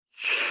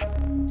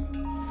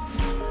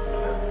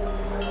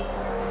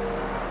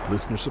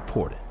Listener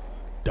supported.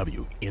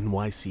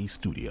 WNYC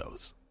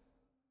Studios.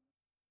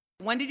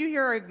 When did you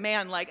hear a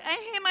man like,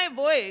 I hate my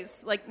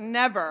voice? Like,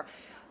 never.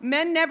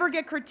 Men never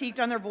get critiqued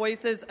on their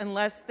voices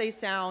unless they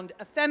sound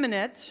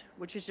effeminate,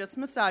 which is just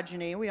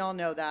misogyny. We all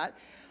know that.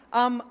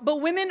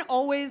 But women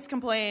always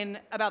complain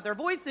about their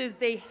voices.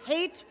 They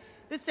hate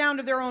the sound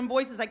of their own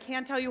voices. I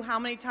can't tell you how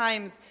many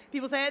times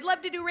people say, I'd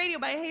love to do radio,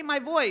 but I hate my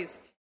voice.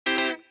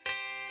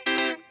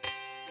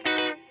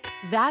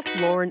 That's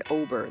Lauren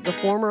Ober, the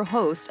former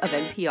host of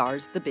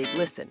NPR's The Big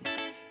Listen.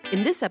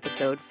 In this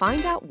episode,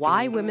 find out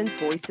why women's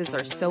voices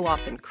are so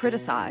often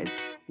criticized,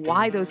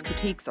 why those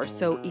critiques are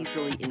so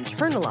easily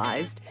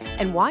internalized,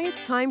 and why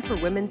it's time for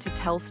women to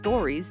tell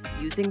stories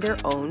using their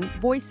own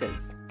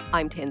voices.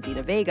 I'm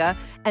Tanzina Vega,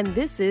 and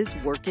this is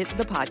Work It,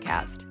 the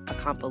podcast, a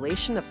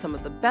compilation of some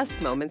of the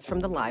best moments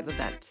from the live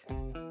event.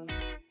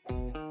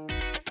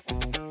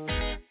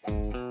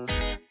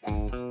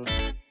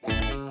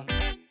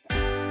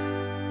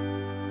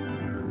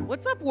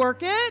 What's up,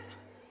 Work It?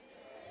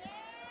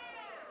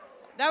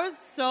 That was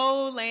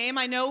so lame.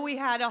 I know we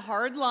had a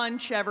hard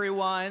lunch,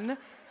 everyone,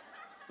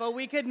 but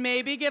we could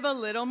maybe give a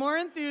little more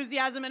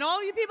enthusiasm. And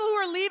all you people who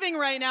are leaving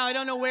right now, I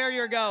don't know where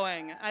you're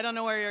going.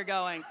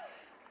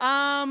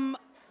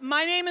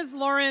 My name is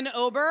Lauren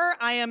Ober.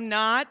 I am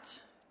not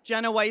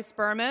Jenna Weiss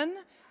Berman.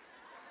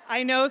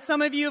 I know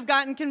some of you have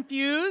gotten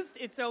confused.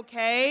 It's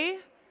okay.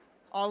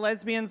 All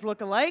lesbians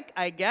look alike,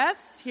 I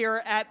guess,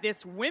 here at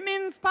this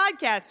Women's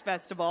Podcast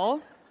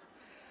Festival.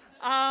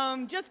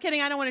 Just kidding,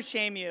 I don't want to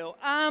shame you.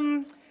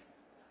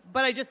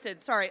 But I just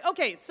did, sorry.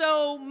 Okay,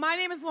 so my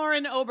name is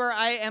Lauren Ober.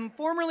 I am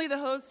formerly the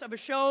host of a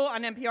show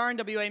on NPR and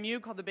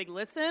WMU called The Big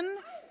Listen.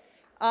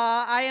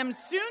 I am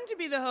soon to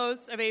be the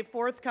host of a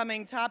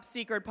forthcoming top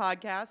secret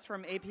podcast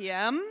from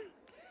APM.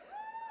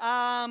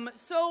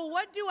 So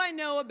what do I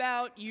know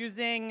about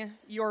using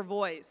your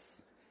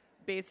voice?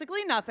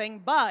 Basically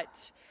nothing,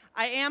 but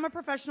I am a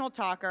professional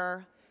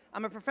talker.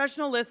 I'm a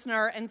professional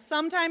listener, and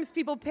sometimes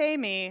people pay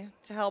me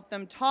to help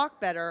them talk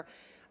better.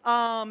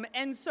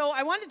 And so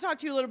I wanted to talk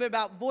to you a little bit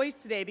about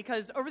voice today,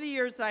 because over the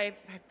years I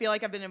feel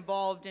like I've been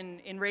involved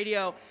in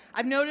radio.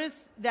 I've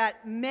noticed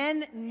that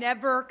men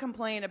never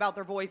complain about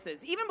their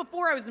voices. Even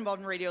before I was involved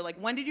in radio, like,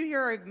 when did you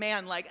hear a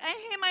man like, I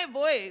hate my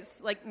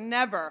voice? Like,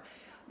 never.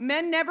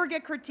 Men never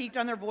get critiqued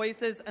on their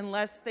voices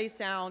unless they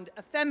sound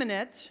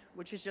effeminate,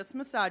 which is just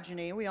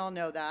misogyny. We all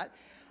know that.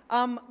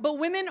 But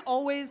women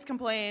always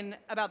complain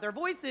about their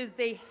voices.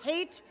 They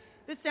hate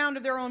the sound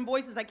of their own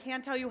voices. I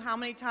can't tell you how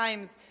many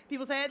times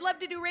people say, I'd love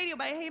to do radio,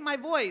 but I hate my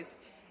voice.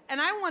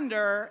 And I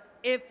wonder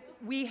if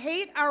we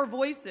hate our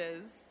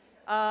voices,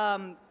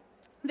 that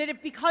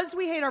if because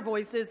we hate our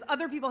voices,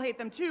 other people hate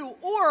them too,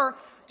 or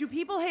do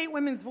people hate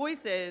women's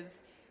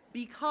voices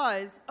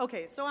because,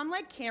 okay, so I'm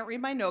like, can't read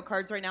my note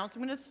cards right now, so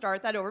I'm going to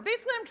start that over.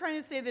 Basically, I'm trying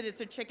to say that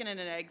it's a chicken and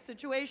an egg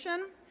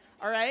situation,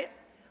 all right?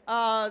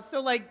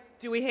 So like,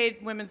 do we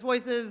hate women's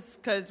voices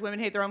because women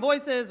hate their own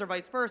voices, or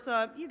vice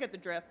versa? You get the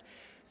drift.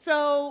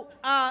 So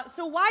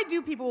why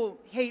do people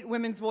hate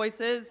women's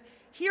voices?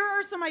 Here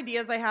are some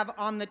ideas I have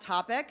on the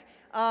topic.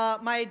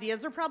 My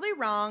ideas are probably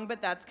wrong, but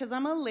that's because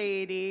I'm a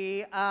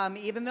lady,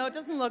 even though it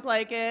doesn't look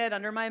like it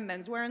under my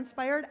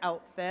menswear-inspired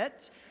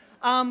outfit.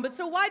 But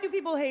so why do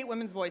people hate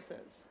women's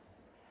voices?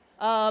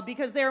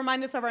 Because they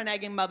remind us of our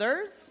nagging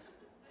mothers?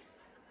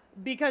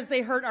 Because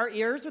they hurt our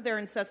ears with their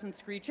incessant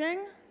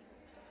screeching?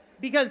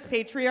 Because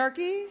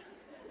patriarchy?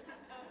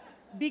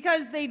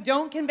 Because they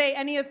don't convey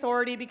any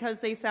authority because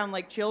they sound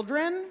like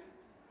children?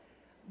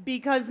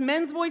 Because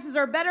men's voices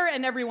are better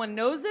and everyone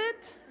knows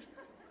it?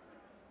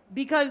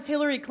 Because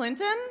Hillary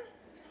Clinton?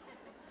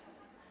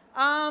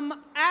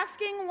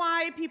 Asking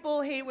why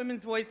people hate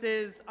women's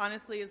voices,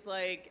 honestly, is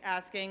like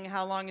asking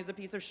how long is a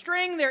piece of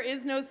string. There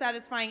is no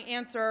satisfying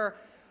answer.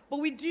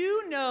 But we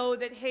do know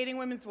that hating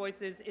women's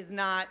voices is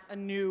not a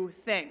new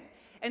thing.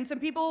 And some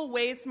people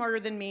way smarter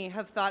than me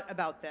have thought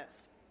about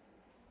this.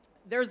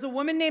 There's a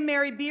woman named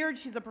Mary Beard.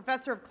 She's a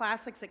professor of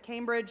classics at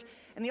Cambridge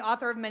and the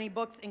author of many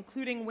books,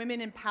 including Women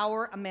in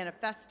Power, a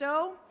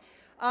Manifesto.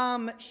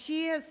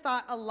 She has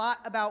thought a lot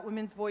about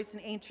women's voice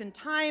in ancient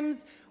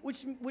times,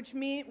 which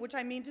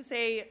I mean to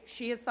say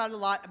she has thought a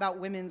lot about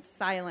women's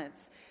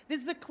silence.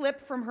 This is a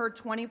clip from her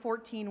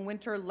 2014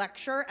 winter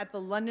lecture at the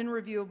London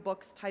Review of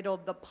Books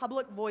titled The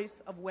Public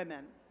Voice of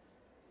Women.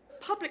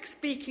 Public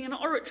speaking and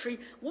oratory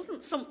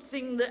wasn't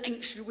something that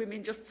ancient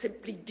women just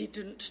simply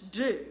didn't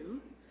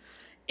do.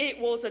 It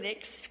was an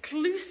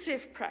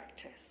exclusive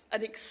practice,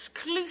 an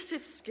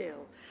exclusive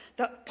skill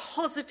that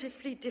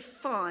positively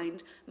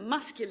defined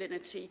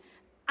masculinity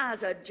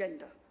as a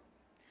gender.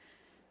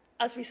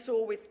 As we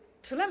saw with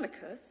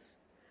Telemachus,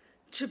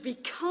 to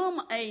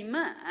become a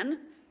man,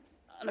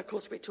 and of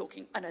course we're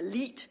talking an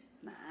elite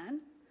man,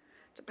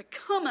 to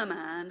become a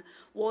man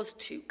was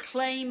to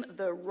claim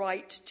the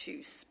right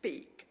to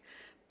speak.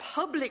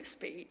 Public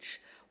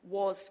speech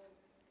was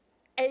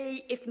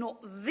a, if not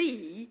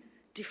the,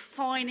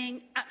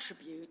 defining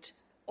attribute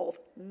of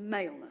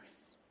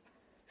maleness.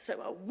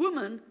 So a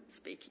woman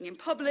speaking in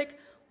public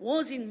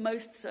was in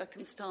most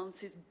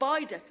circumstances,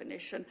 by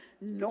definition,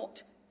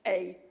 not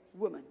a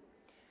woman.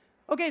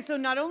 Okay, so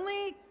not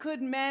only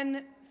could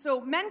men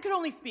could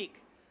only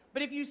speak,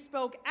 but if you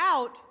spoke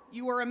out,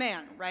 you were a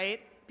man,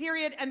 right?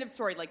 Period, end of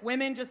story. Like,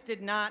 women just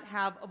did not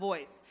have a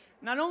voice.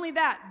 Not only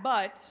that,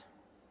 but...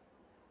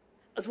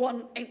 As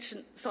one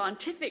ancient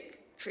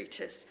scientific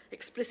treatise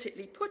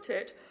explicitly put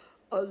it,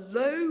 a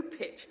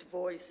low-pitched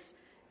voice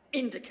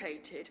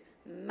indicated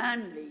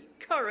manly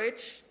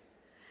courage.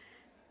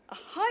 A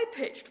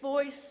high-pitched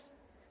voice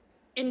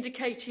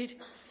indicated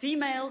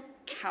female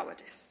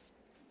cowardice.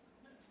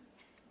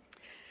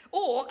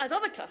 Or, as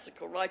other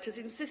classical writers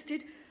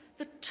insisted,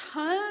 the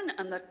tone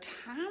and the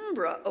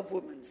timbre of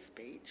woman's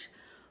speech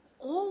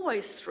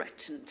always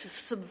threatened to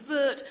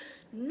subvert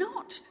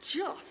not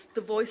just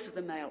the voice of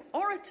the male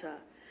orator,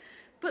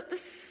 but the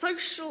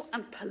social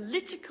and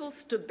political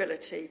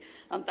stability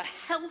and the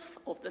health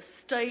of the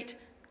state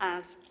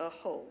as a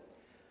whole.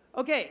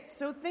 Okay,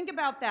 so think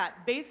about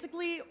that.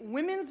 Basically,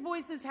 women's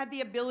voices had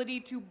the ability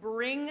to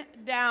bring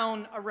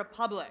down a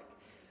republic.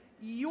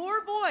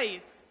 Your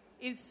voice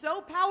is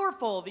so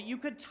powerful that you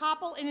could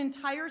topple an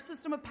entire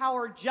system of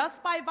power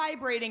just by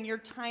vibrating your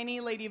tiny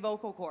lady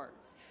vocal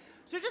cords.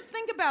 So just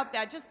think about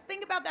that. Just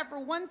think about that for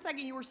 1 second.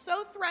 You were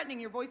so threatening,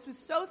 your voice was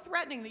so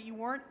threatening that you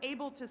weren't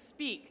able to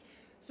speak.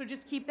 So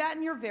just keep that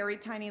in your very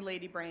tiny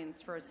lady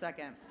brains for a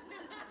second.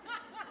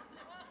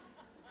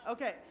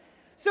 Okay.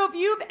 So if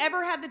you've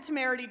ever had the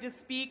temerity to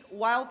speak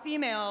while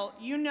female,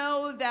 you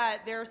know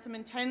that there are some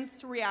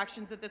intense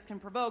reactions that this can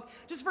provoke.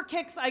 Just for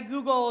kicks, I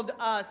Googled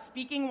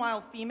speaking while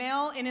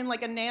female, and in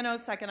like a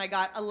nanosecond, I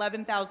got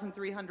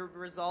 11,300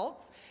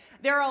 results.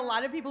 There are a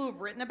lot of people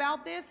who've written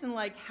about this and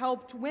like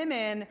helped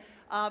women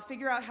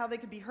figure out how they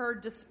could be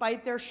heard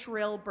despite their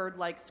shrill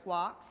bird-like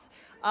squawks.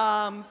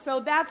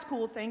 So that's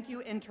cool. Thank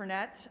you,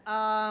 internet.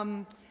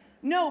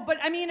 No, but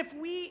I mean,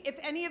 if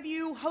any of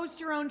you host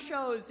your own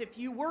shows, if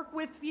you work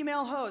with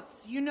female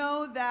hosts, you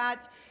know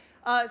that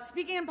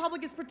speaking in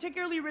public is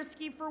particularly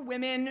risky for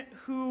women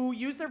who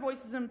use their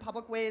voices in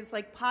public ways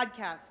like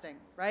podcasting,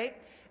 right?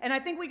 And I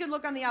think we could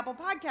look on the Apple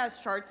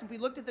Podcast charts. If we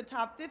looked at the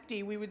top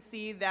 50, we would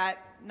see that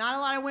not a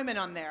lot of women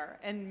on there.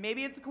 And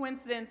maybe it's a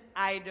coincidence,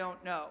 I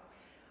don't know.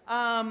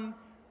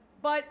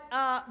 But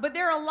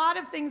there are a lot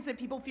of things that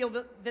people feel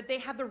that they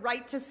have the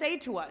right to say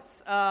to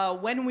us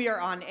when we are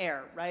on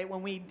air, right?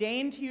 When we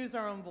deign to use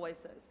our own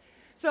voices.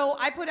 So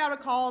I put out a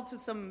call to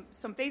some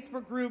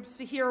Facebook groups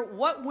to hear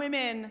what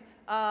women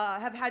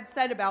have had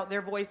said about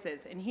their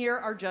voices. And here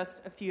are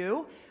just a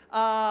few.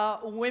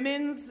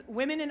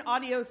 Women in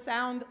audio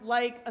sound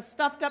like a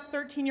stuffed up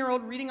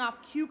 13-year-old reading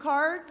off cue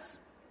cards.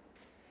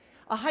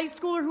 A high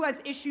schooler who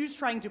has issues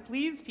trying to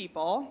please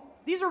people.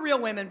 These are real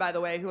women, by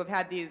the way, who have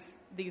had these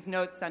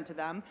notes sent to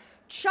them.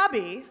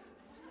 Chubby,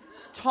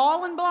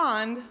 tall and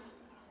blonde,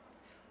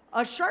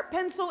 a sharp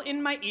pencil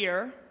in my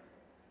ear,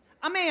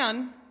 a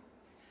man,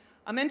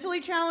 a mentally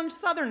challenged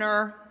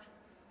southerner,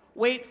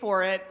 wait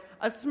for it,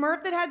 a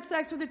Smurf that had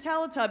sex with a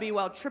Teletubby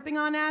while tripping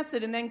on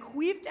acid and then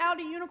queefed out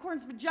a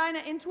unicorn's vagina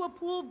into a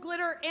pool of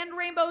glitter and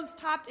rainbows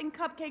topped in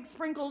cupcake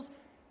sprinkles.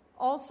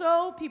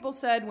 Also, people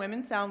said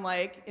women sound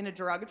like, in a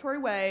derogatory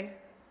way,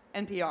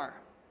 NPR.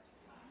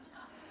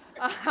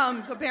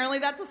 So apparently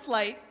that's a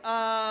slight.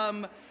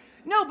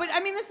 No, but I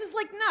mean, this is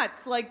like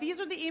nuts. Like, these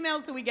are the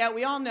emails that we get.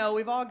 We all know.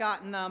 We've all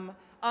gotten them.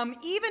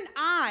 Even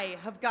I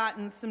have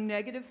gotten some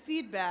negative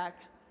feedback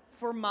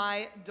for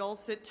my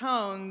dulcet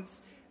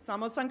tones. It's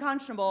almost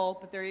unconscionable,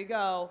 but there you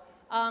go.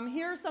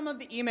 Here are some of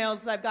the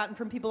emails that I've gotten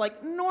from people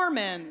like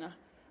Norman,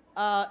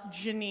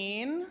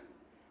 Janine,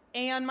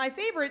 and my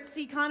favorite,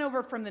 C.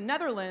 Conover from the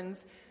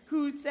Netherlands,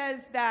 who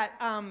says that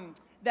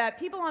that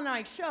people on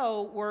my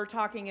show were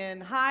talking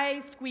in high,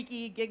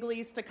 squeaky,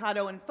 giggly,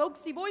 staccato, and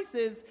folksy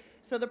voices,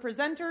 so the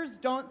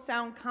presenters don't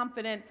sound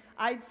confident.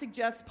 I'd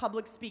suggest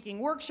public speaking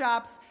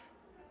workshops.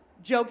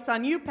 Joke's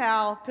on you,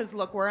 pal, because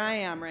look where I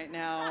am right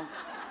now.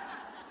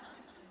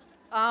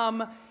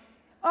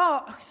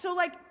 So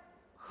like,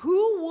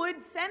 who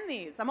would send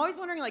these? I'm always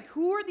wondering, like,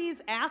 who are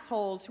these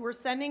assholes who are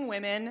sending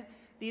women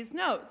these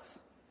notes?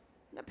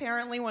 And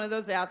apparently one of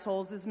those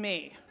assholes is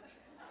me.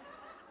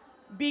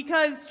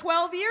 Because in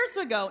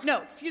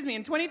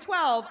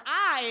 2012,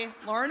 I,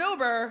 Lauren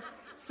Ober,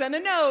 sent a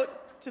note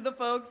to the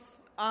folks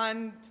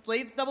on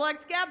Slate's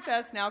XX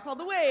Gabfest, now called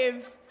The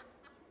Waves.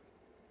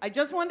 I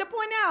just wanted to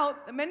point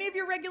out that many of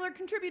your regular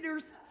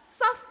contributors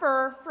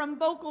suffer from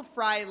vocal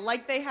fry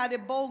like they had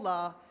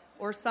Ebola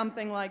or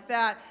something like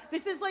that.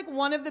 This is like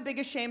one of the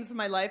biggest shames of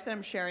my life that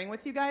I'm sharing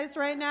with you guys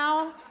right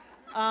now.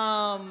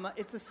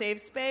 It's a safe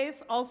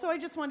space. Also, I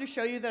just wanted to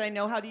show you that I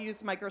know how to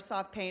use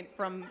Microsoft Paint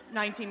from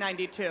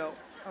 1992,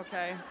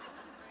 okay?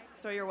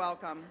 So you're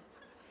welcome.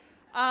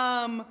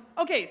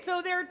 Okay,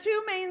 so there are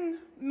two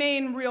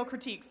main real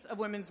critiques of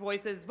women's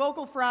voices,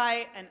 vocal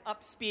fry and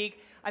upspeak.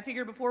 I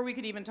figured before we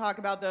could even talk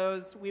about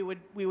those, we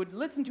would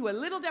listen to a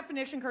little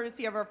definition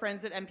courtesy of our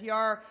friends at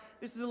NPR.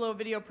 This is a little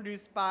video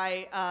produced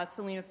by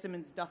Selena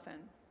Simmons-Duffin.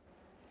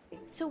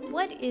 So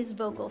what is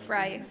vocal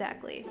fry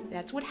exactly?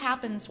 That's what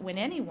happens when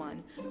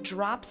anyone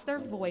drops their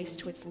voice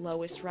to its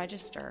lowest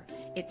register.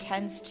 It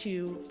tends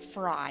to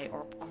fry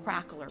or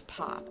crackle or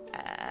pop.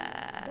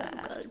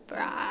 Vocal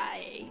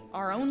fry.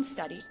 Our own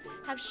studies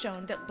have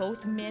shown that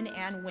both men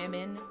and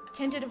women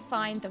tend to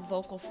define the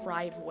vocal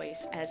fry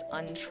voice as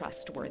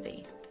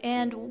untrustworthy.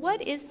 And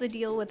what is the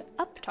deal with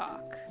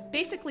uptalk?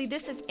 Basically,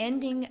 this is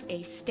ending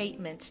a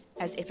statement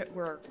as if it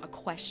were a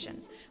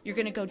question. You're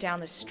going to go down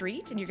the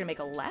street and you're going to make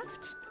a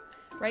left,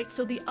 right?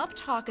 So the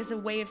uptalk is a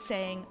way of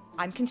saying,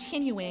 I'm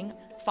continuing,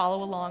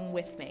 follow along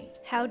with me.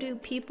 How do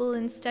people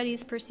in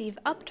studies perceive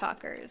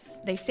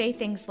uptalkers? They say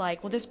things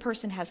like, well, this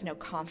person has no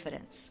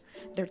confidence.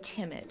 They're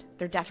timid.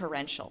 They're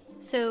deferential.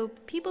 So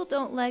people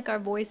don't like our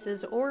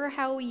voices or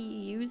how we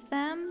use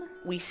them?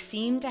 We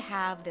seem to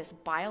have this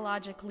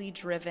biologically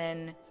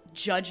driven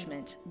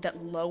judgment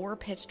that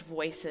lower-pitched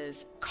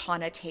voices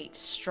connotate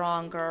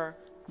stronger,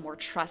 more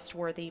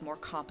trustworthy, more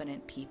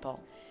competent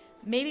people.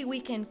 Maybe we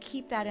can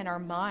keep that in our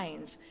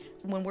minds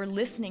when we're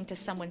listening to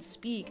someone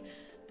speak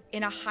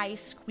in a high,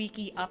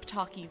 squeaky,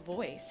 uptalky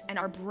voice, and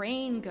our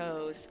brain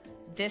goes,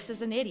 this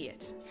is an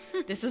idiot.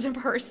 This is a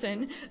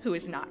person who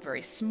is not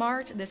very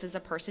smart. This is a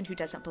person who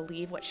doesn't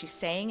believe what she's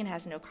saying and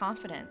has no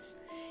confidence.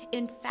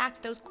 In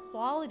fact, those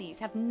qualities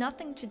have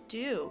nothing to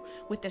do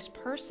with this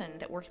person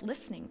that we're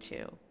listening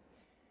to.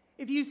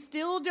 If you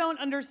still don't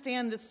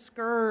understand the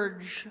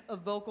scourge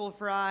of vocal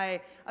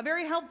fry, a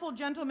very helpful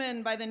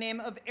gentleman by the name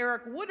of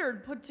Eric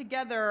Woodard put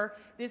together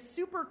this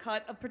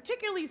supercut of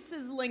particularly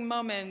sizzling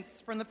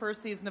moments from the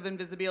first season of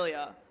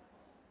Invisibilia.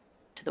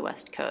 To the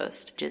West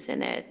Coast, which is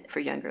in it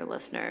for younger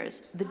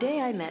listeners. The day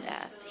I met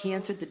S, he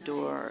answered the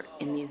door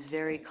in these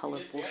very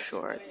colorful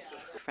shorts,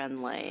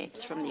 friendly,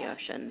 it's from the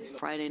ocean.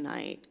 Friday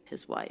night,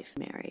 his wife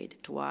married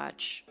to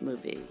watch a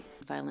movie.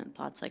 Violent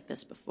thoughts like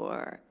this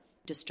before.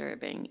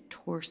 Disturbing.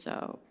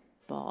 Torso.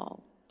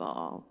 Ball.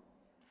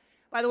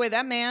 By the way,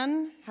 that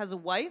man has a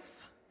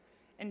wife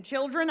and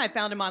children. I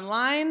found him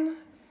online.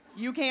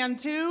 You can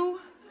too,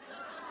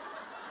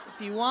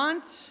 if you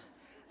want.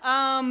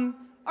 All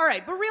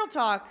right, but real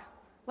talk.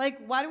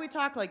 Like, why do we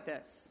talk like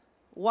this?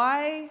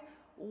 Why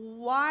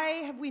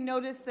have we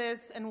noticed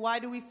this, and why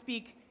do we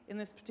speak in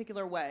this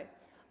particular way?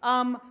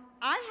 I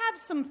have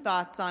some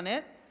thoughts on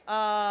it.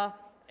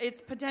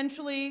 It's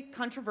potentially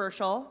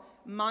controversial,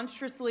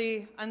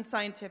 monstrously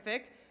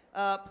unscientific.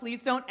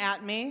 Please don't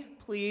at me.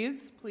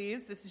 Please.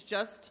 This is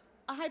just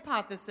a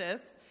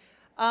hypothesis.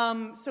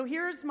 So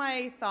here's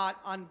my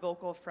thought on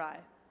vocal fry.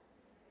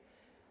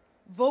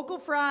 Vocal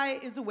fry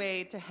is a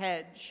way to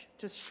hedge,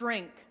 to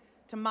shrink,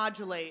 to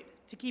modulate,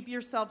 to keep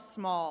yourself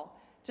small,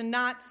 to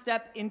not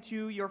step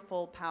into your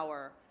full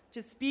power,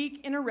 to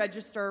speak in a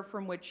register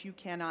from which you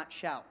cannot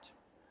shout.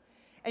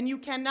 And you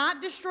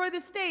cannot destroy the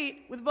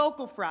state with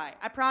vocal fry.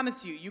 I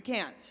promise you, you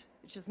can't.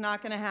 It's just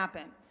not going to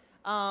happen.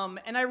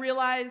 And I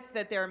realize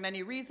that there are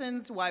many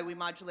reasons why we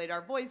modulate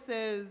our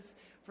voices,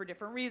 for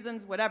different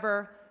reasons,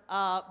 whatever.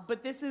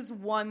 But this is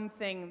one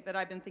thing that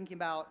I've been thinking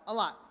about a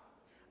lot.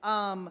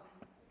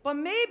 But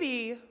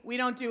maybe we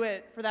don't do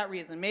it for that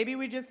reason. Maybe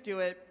we just do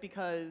it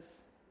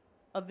because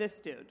of this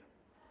dude.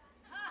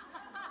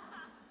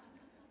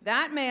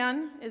 That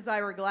man is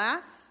Ira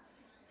Glass.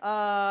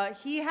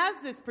 He has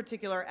this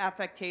particular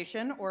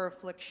affectation or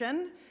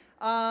affliction,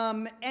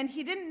 and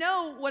he didn't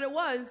know what it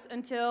was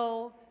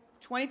until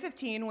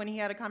 2015 when he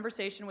had a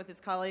conversation with his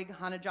colleague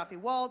Hannah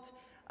Jaffe-Walt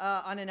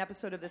on an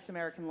episode of This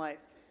American Life.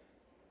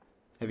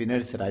 Have you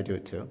noticed that I do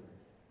it too?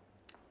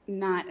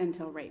 Not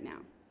until right now.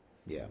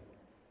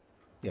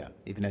 Yeah,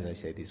 even as I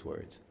say these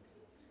words.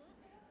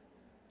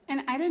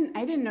 And I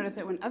didn't notice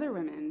it when other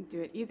women do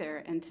it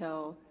either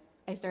until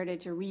I started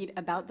to read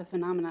about the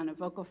phenomenon of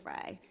vocal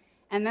fry.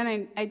 And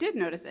then I did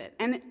notice it.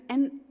 And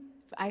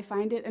I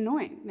find it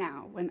annoying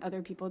now when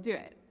other people do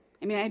it.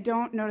 I mean, I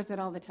don't notice it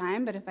all the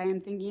time, but if I am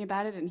thinking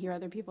about it and hear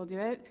other people do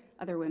it,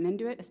 other women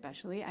do it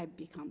especially, I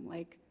become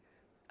like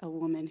a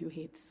woman who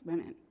hates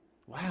women.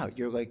 Wow,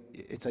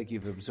 it's like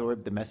you've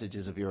absorbed the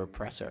messages of your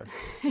oppressor.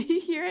 I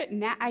hear it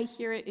now. I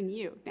hear it in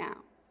you now.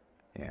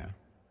 Yeah.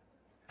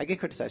 I get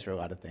criticized for a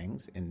lot of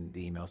things in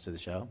the emails to the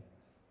show.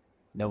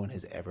 No one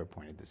has ever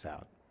pointed this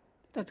out.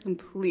 That's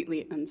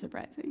completely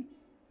unsurprising.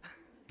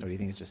 Or do you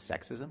think it's just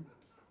sexism?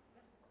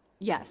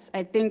 Yes,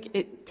 I think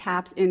it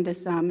taps into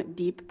some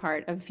deep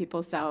part of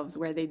people's selves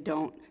where they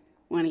don't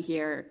want to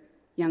hear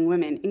young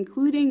women,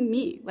 including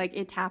me. Like,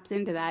 it taps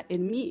into that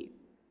in me.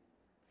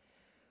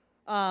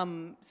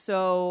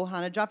 So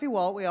Hannah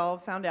Jaffe-Walt, we all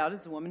found out,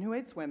 is a woman who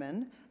hates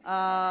women.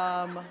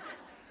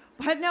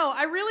 But no,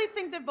 I really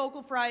think that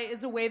vocal fry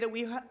is a way that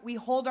we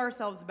hold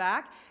ourselves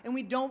back and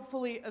we don't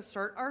fully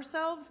assert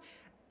ourselves.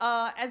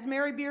 As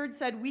Mary Beard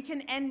said, we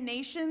can end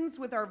nations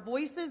with our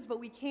voices, but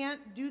we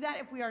can't do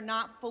that if we are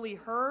not fully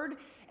heard.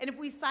 And if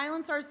we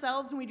silence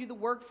ourselves and we do the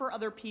work for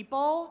other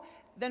people,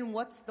 then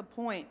what's the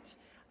point?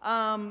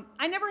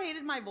 I never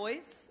hated my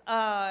voice.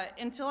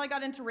 Until I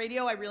got into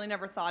radio, I really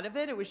never thought of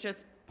it. It was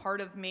just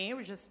part of me. It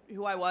was just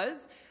who I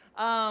was.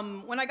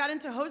 When I got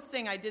into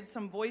hosting, I did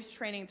some voice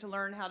training to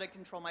learn how to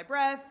control my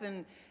breath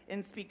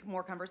and speak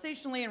more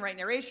conversationally and write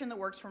narration that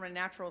works from a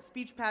natural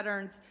speech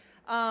patterns.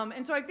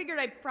 And so I figured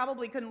I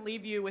probably couldn't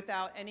leave you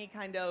without any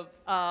kind of,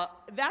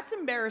 that's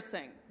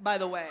embarrassing, by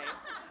the way.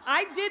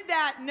 I did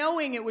that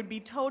knowing it would be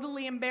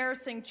totally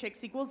embarrassing.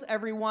 Chicks equals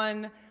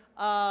everyone.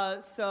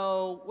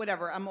 So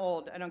whatever, I'm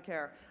old, I don't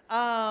care.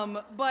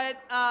 But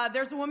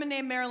there's a woman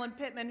named Marilyn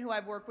Pittman who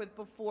I've worked with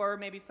before.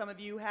 Maybe some of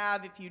you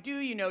have. If you do,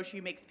 you know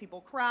she makes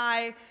people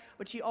cry,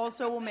 but she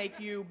also will make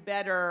you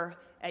better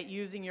at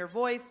using your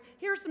voice.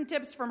 Here's some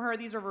tips from her.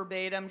 These are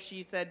verbatim.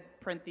 She said,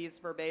 print these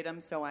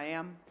verbatim, so I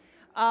am.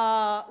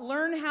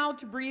 Learn how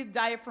to breathe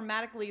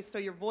diaphragmatically so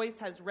your voice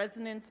has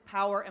resonance,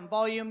 power, and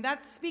volume.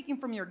 That's speaking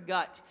from your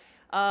gut.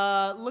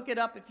 Look it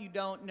up if you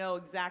don't know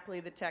exactly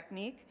the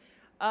technique.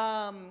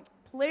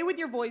 Play with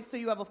your voice so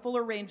you have a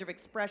fuller range of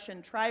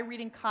expression. Try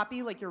reading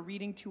copy like you're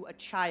reading to a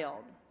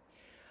child.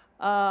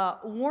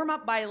 Warm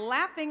up by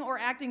laughing or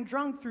acting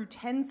drunk through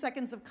 10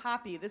 seconds of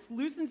copy. This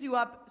loosens you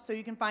up so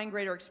you can find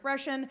greater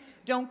expression.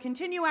 Don't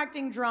continue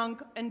acting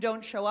drunk and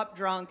don't show up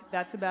drunk.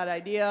 That's a bad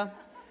idea.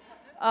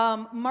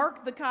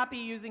 Mark the copy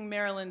using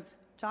Marilyn's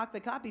talk the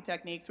copy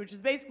techniques, which is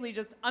basically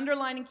just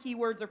underlining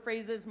keywords or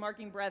phrases,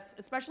 marking breaths,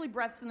 especially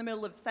breaths in the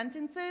middle of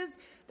sentences.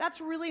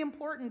 That's really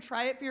important.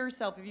 Try it for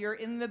yourself. If you're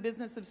in the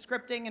business of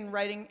scripting and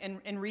writing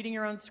and reading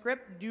your own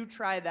script, do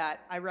try that.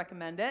 I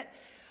recommend it.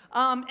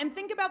 And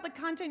think about the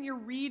content you're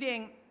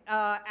reading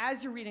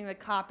as you're reading the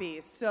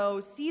copy. So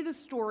see the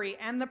story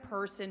and the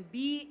person.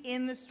 Be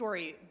in the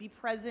story. Be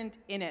present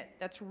in it.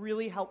 That's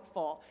really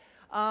helpful.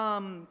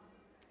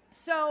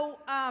 So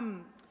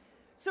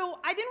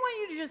I didn't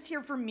want you to just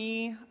hear from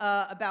me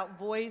about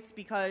voice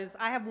because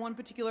I have one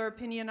particular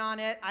opinion on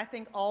it. I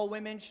think all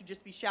women should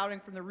just be shouting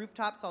from the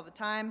rooftops all the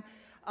time.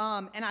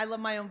 And I love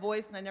my own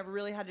voice, and I never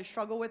really had to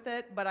struggle with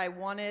it, but I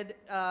wanted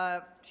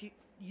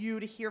you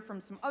to hear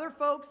from some other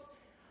folks.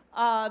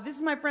 This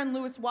is my friend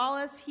Lewis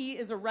Wallace. He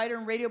is a writer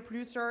and radio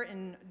producer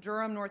in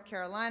Durham, North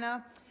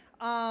Carolina.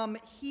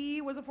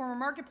 He was a former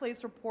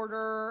Marketplace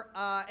reporter,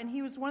 and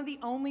he was one of the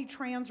only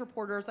trans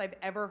reporters I've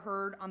ever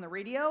heard on the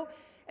radio.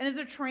 And as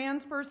a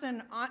trans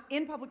person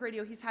in public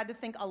radio, he's had to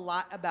think a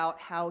lot about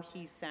how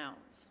he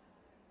sounds.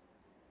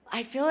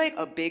 I feel like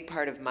a big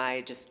part of my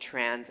just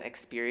trans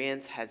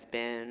experience has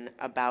been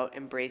about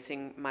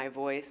embracing my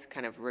voice,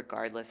 kind of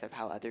regardless of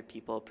how other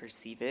people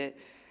perceive it.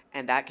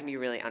 And that can be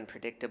really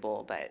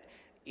unpredictable, but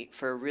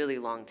for a really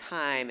long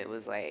time, it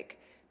was like,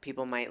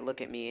 people might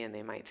look at me and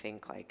they might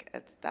think like,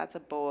 that's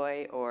a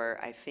boy, or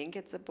I think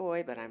it's a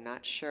boy, but I'm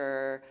not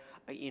sure,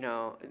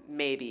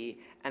 maybe.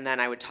 And then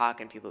I would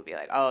talk and people would be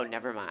like, oh,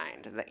 never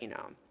mind,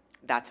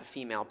 that's a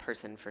female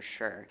person for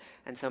sure.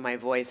 And so my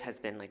voice has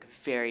been like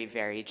very,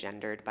 very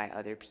gendered by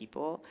other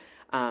people.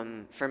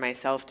 For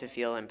myself to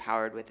feel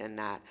empowered within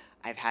that,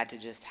 I've had to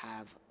just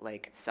have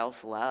like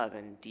self-love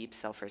and deep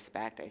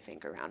self-respect, I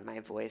think, around my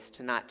voice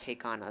to not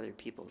take on other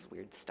people's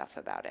weird stuff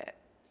about it.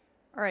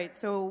 All right,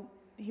 so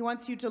he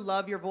wants you to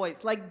love your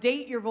voice, like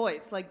date your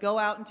voice, like go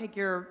out and take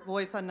your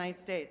voice on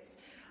nice dates.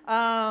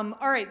 All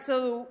right,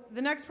 so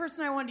the next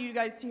person I want you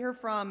guys to hear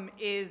from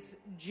is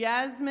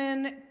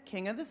Jasmine,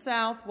 King of the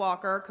South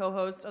Walker,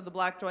 co-host of the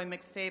Black Joy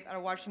mixtape out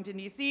of Washington,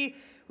 D.C.,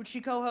 which she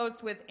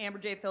co-hosts with Amber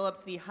J.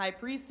 Phillips, the High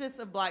Priestess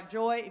of Black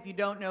Joy. If you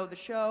don't know the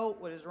show,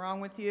 what is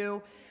wrong with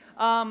you?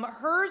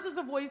 Hers is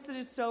a voice that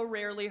is so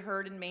rarely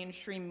heard in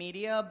mainstream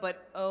media,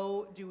 but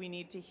oh, do we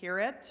need to hear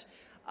it?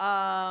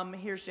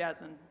 Here's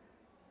Jasmine.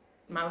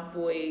 My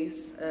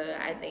voice,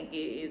 I think it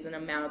is an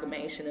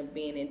amalgamation of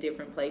being in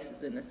different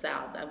places in the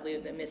South. I've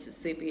lived in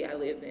Mississippi, I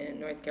lived in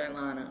North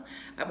Carolina.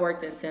 I've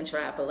worked in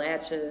Central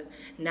Appalachia,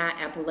 not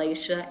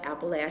Appalachia,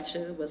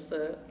 Appalachia, what's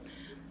up?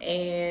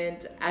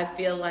 And I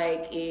feel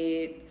like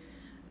it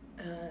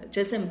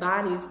just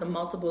embodies the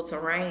multiple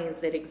terrains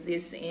that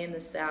exist in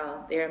the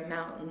South. There are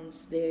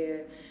mountains,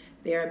 there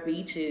are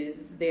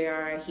beaches, there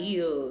are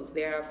hills,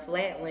 there are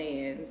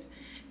flatlands.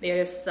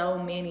 There's so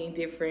many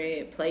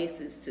different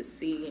places to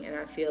see, and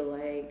I feel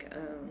like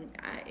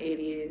it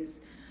is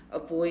a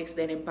voice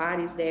that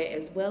embodies that,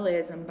 as well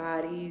as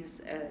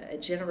embodies a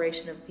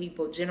generation of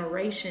people,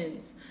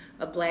 generations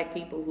of Black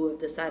people who have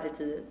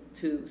decided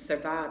to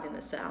survive in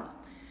the South.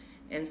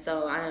 And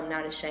so I am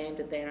not ashamed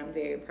of that. I'm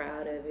very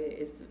proud of it.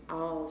 It's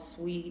all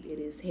sweet. It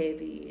is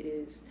heavy. It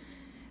is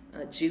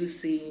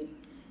juicy.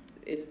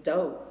 It's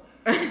dope.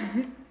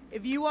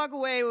 If you walk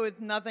away with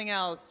nothing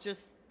else,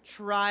 just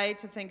try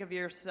to think of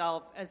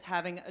yourself as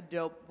having a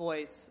dope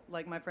voice,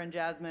 like my friend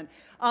Jasmine.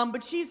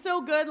 But she's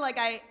so good. Like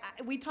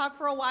we talked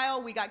for a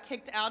while. We got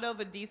kicked out of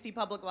a DC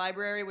public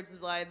library, which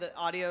is why the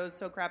audio is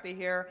so crappy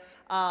here.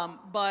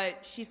 But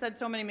she said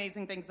so many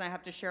amazing things, and I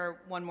have to share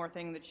one more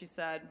thing that she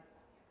said.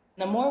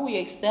 The more we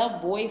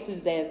accept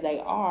voices as they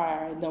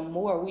are, the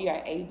more we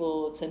are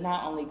able to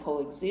not only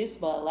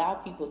coexist, but allow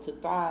people to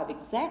thrive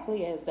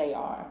exactly as they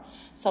are.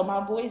 So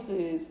my voice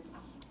is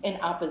in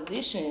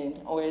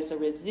opposition, or is a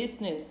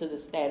resistance to the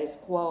status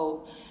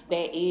quo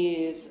that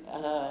is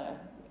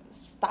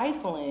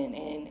stifling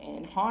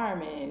and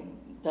harming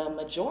the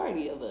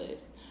majority of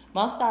us.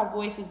 Most of our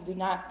voices do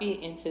not fit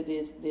into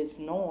this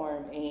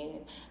norm, and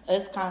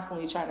us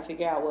constantly trying to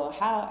figure out, well,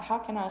 how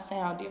can I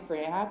sound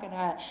different? How can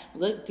I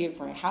look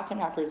different? How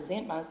can I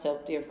present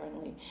myself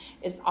differently?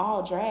 It's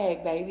all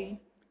drag, baby.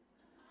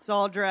 It's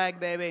all drag,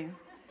 baby.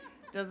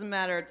 Doesn't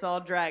matter, it's all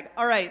drag.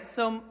 All right,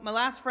 so my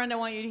last friend I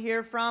want you to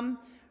hear from,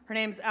 her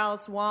name's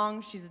Alice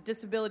Wong. She's a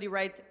disability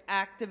rights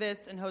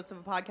activist and host of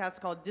a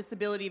podcast called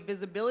Disability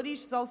Visibility.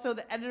 She's also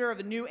the editor of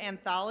a new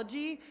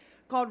anthology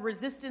called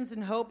Resistance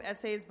and Hope,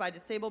 Essays by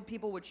Disabled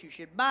People, which you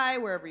should buy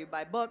wherever you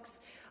buy books.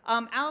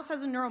 Alice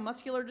has a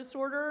neuromuscular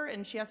disorder,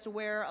 and she has to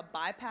wear a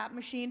BiPAP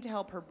machine to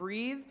help her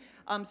breathe.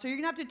 So you're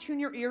going to have to tune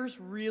your ears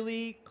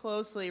really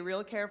closely,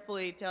 real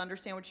carefully to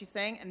understand what she's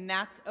saying, and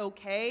that's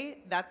okay.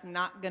 That's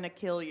not going to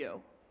kill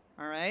you.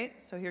 All right?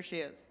 So here she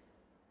is.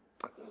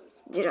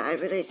 You know, I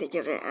really think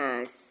of it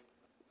as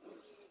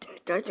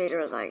Darth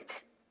Vader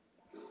light.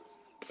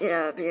 You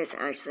know, because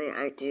actually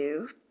I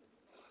do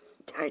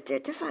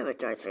identify with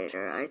Darth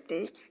Vader. I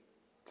think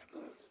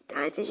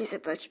he's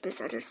a much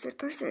misunderstood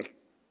person.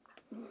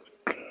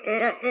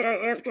 And I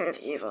am kind of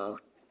evil.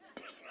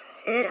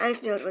 And I'm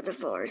filled with the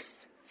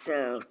Force.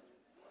 So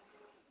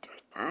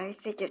I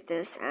think of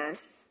this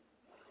as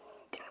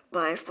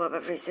my form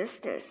of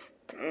resistance.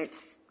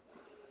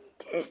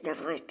 It's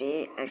definitely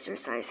me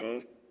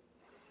exercising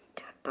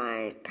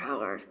my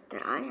power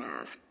that I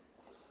have,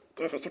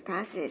 the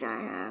capacity that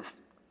I have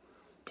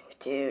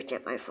to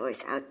get my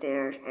voice out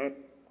there, and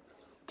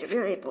to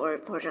really, more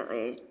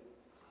importantly,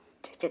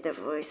 to get the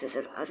voices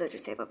of other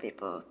disabled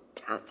people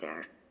out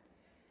there.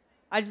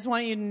 I just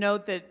want you to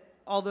note that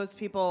all those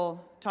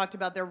people talked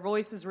about their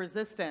voice as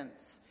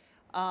resistance.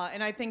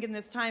 And I think in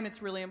this time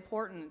it's really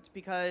important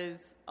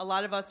because a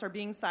lot of us are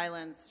being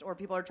silenced or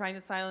people are trying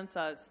to silence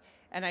us.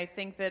 And I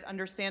think that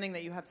understanding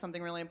that you have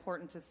something really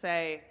important to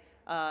say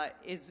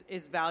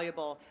is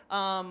valuable.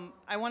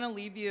 I want to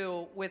leave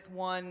you with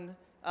one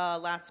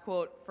last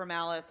quote from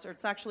Alice, or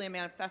it's actually a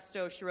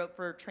manifesto she wrote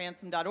for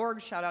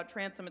Transom.org. Shout out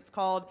Transom. It's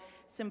called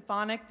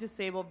Symphonic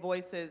Disabled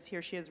Voices.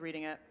 Here she is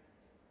reading it.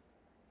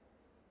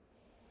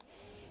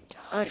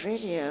 On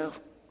radio,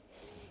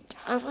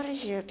 I want to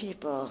hear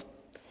people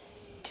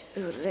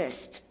who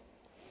lisp,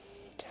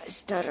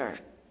 stutter,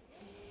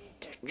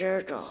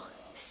 gurgle,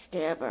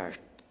 stammer,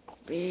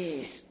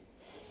 wheeze,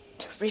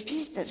 to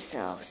repeat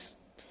themselves,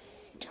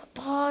 to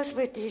pause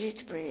when needing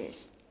to breathe,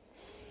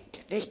 to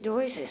make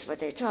noises when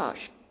they talk,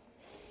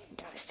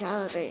 to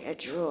salivate and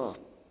drool,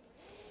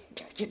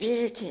 to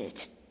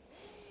communicate,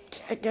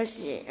 to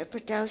enunciate and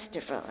pronounce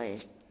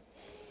differently,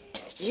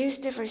 to use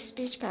different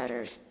speech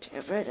patterns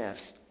and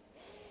rhythms,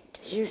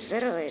 to use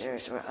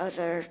ventilators or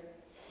other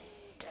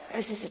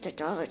assistive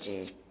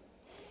technology,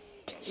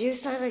 to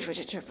use sign language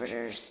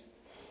interpreters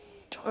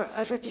or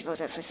other people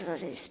that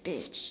facilitate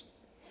speech,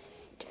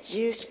 to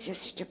use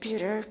just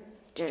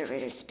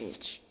computer-generated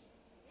speech.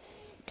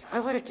 I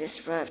want to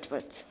disrupt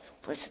what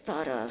was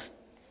thought of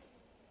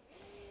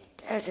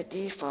as a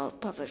default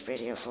public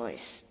radio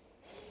voice.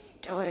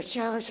 I want to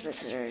challenge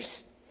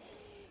listeners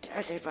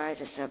as they ride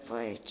the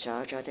subway,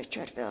 jog on their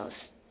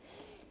treadmills,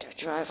 to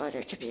drive on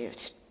their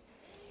commute.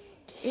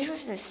 Even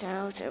the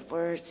sounds and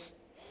words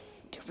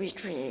that we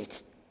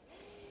create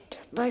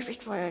might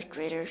require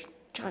greater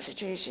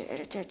concentration and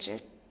attention.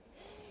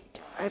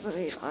 I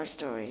believe our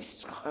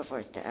stories are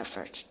worth the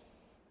effort.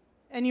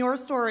 And your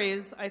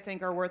stories, I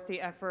think, are worth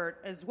the effort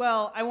as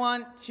well. I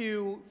want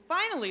to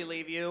finally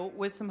leave you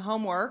with some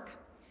homework.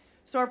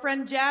 So our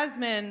friend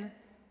Jasmine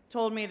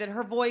told me that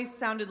her voice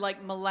sounded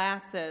like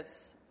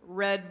molasses,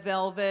 red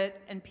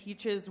velvet, and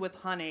peaches with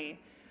honey.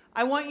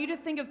 I want you to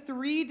think of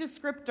 3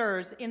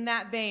 descriptors in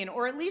that vein,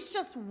 or at least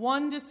just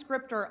one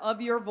descriptor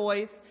of your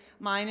voice.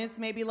 Mine is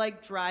maybe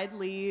like dried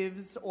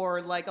leaves,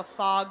 or like a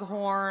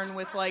foghorn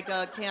with like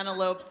a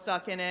cantaloupe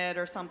stuck in it,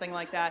 or something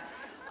like that.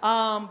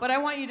 But I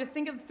want you to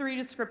think of 3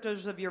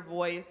 descriptors of your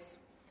voice.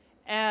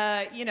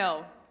 You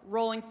know,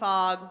 rolling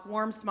fog,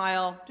 warm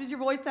smile. Does your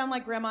voice sound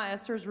like Grandma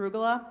Esther's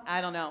rugula? I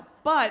don't know.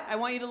 But I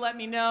want you to let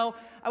me know.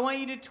 I want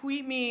you to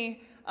tweet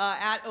me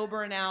at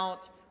Ober and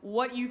Out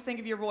what you think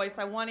of your voice.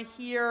 I want to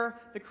hear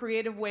the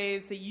creative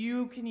ways that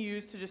you can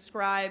use to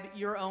describe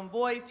your own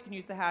voice. You can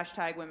use the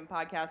hashtag Women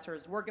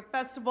Podcasters Work at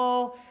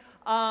Festival.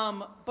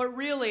 But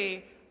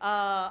really,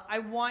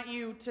 I want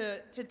you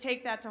to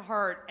take that to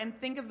heart and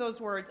think of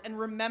those words and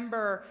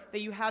remember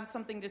that you have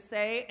something to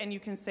say and you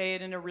can say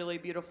it in a really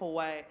beautiful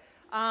way.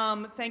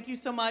 Thank you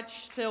so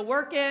much to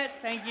Work It.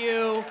 Thank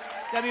you,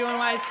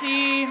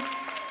 WNYC.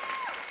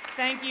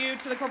 Thank you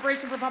to the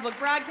Corporation for Public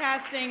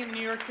Broadcasting and the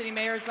New York City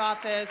Mayor's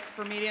Office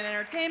for Media and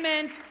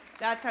Entertainment.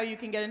 That's how you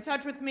can get in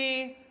touch with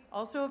me.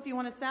 Also, if you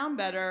want to sound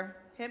better,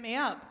 hit me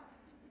up.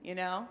 You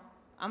know,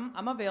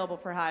 I'm available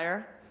for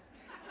hire.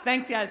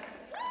 Thanks, guys.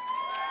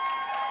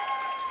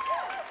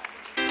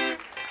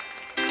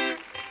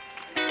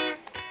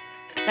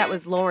 That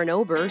was Lauren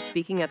Ober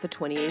speaking at the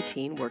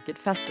 2018 Work It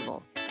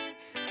Festival.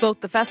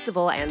 Both the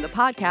festival and the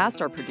podcast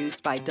are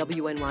produced by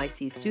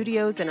WNYC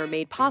Studios and are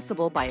made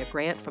possible by a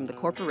grant from the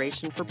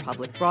Corporation for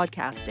Public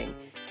Broadcasting.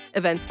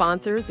 Event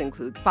sponsors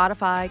include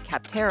Spotify,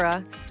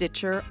 Capterra,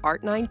 Stitcher,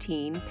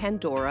 Art19,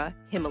 Pandora,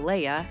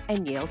 Himalaya,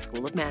 and Yale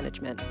School of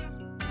Management.